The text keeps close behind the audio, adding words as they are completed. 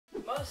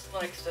Most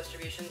Linux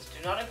distributions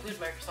do not include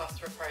Microsoft's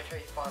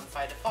proprietary fonts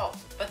by default,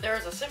 but there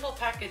is a simple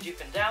package you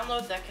can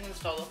download that can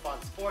install the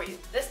fonts for you.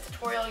 This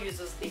tutorial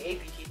uses the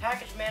apt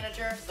package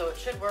manager, so it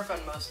should work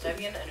on most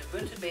Debian and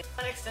Ubuntu-based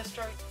Linux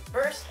distros.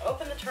 First,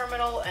 open the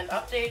terminal and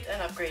update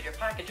and upgrade your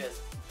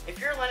packages.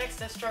 If your Linux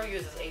distro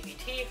uses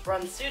apt,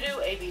 run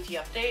sudo apt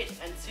update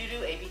and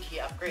sudo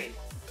apt upgrade.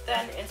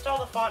 Then install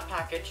the font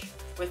package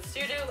with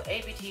sudo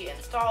apt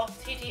install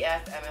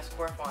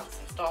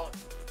ttf-mscorefonts-installer.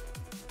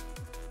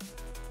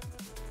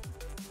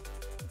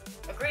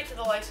 Agree to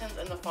the license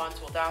and the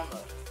fonts will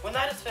download. When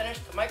that is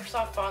finished, the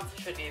Microsoft fonts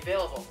should be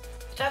available.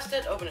 To test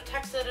it, open a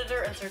text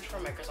editor and search for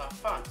Microsoft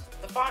fonts.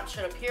 The font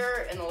should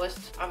appear in the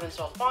list of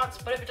installed fonts,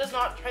 but if it does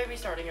not, try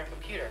restarting your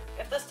computer.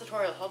 If this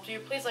tutorial helped you,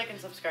 please like and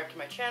subscribe to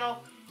my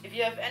channel. If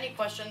you have any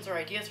questions or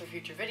ideas for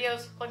future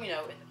videos, let me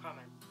know in the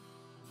comments.